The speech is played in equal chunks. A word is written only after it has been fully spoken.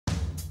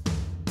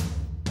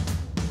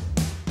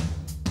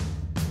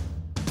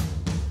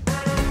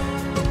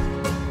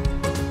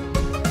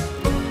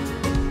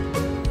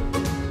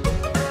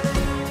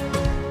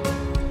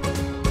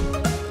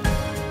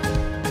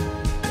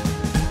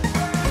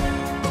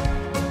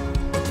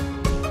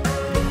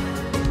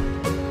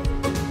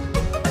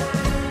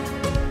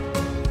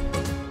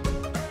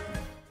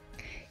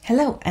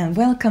Hello and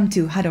welcome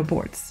to Huddo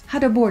Boards.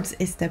 Huddo Boards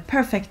is the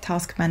perfect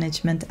task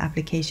management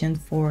application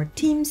for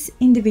teams,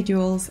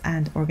 individuals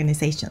and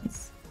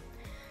organizations.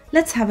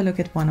 Let's have a look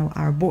at one of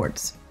our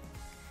boards.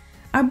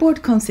 Our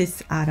board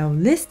consists out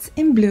of lists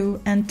in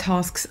blue and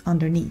tasks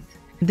underneath.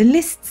 The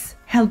lists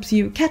helps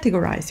you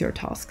categorize your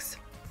tasks.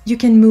 You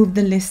can move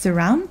the lists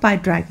around by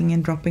dragging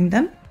and dropping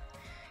them.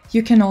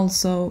 You can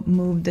also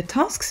move the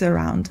tasks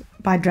around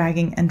by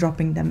dragging and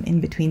dropping them in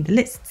between the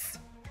lists.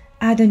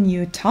 Add a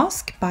new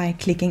task by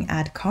clicking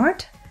Add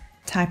Card,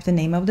 type the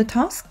name of the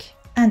task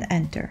and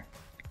enter.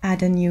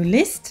 Add a new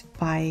list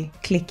by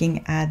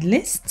clicking Add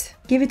List,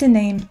 give it a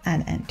name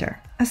and enter.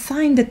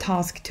 Assign the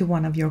task to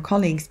one of your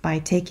colleagues by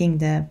taking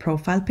the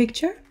profile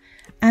picture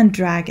and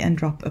drag and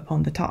drop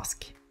upon the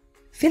task.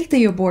 Filter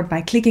your board by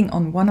clicking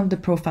on one of the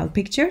profile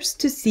pictures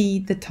to see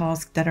the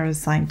tasks that are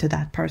assigned to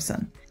that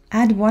person.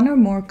 Add one or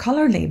more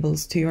color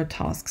labels to your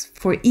tasks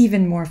for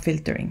even more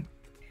filtering.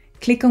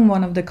 Click on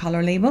one of the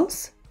color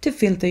labels to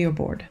filter your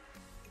board.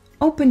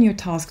 Open your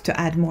task to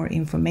add more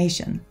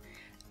information.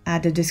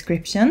 Add a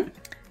description,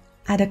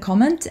 add a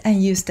comment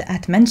and use the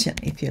 @mention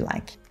if you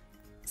like.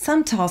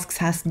 Some tasks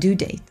has due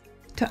date.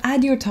 To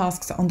add your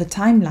tasks on the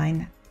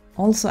timeline,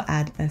 also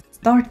add a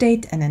start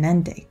date and an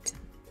end date.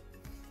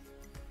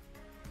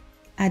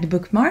 Add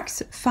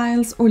bookmarks,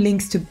 files or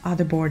links to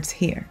other boards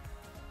here.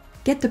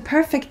 Get the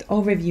perfect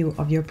overview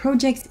of your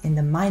projects in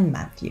the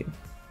Mindmap view.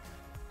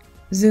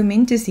 Zoom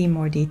in to see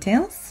more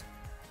details.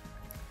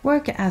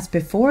 Work as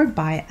before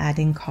by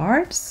adding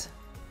cards,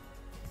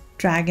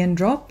 drag and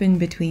drop in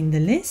between the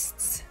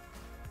lists,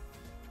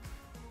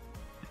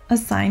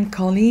 assign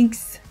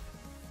colleagues,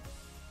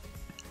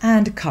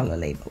 and color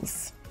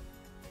labels.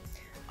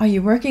 Are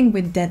you working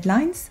with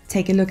deadlines?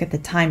 Take a look at the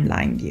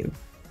timeline view.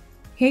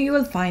 Here you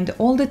will find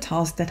all the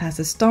tasks that has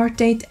a start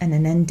date and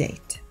an end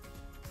date.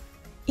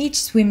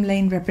 Each swim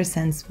lane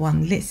represents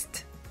one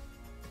list.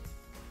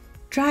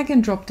 Drag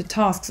and drop the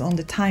tasks on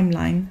the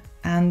timeline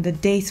and the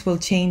dates will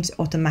change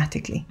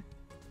automatically.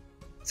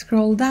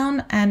 Scroll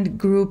down and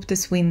group the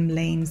swim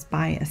lanes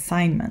by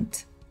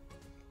assignment.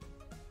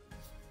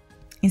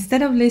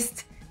 Instead of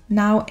list,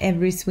 now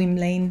every swim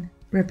lane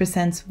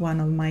represents one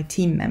of my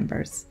team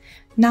members.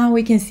 Now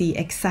we can see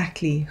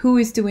exactly who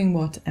is doing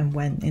what and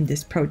when in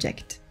this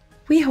project.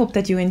 We hope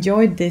that you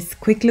enjoyed this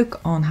quick look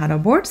on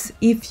Huddo Boards.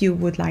 If you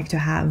would like to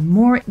have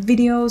more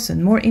videos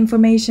and more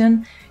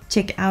information,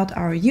 check out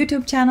our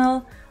YouTube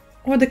channel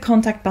or the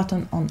contact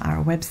button on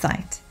our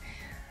website.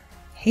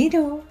 Hej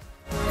då!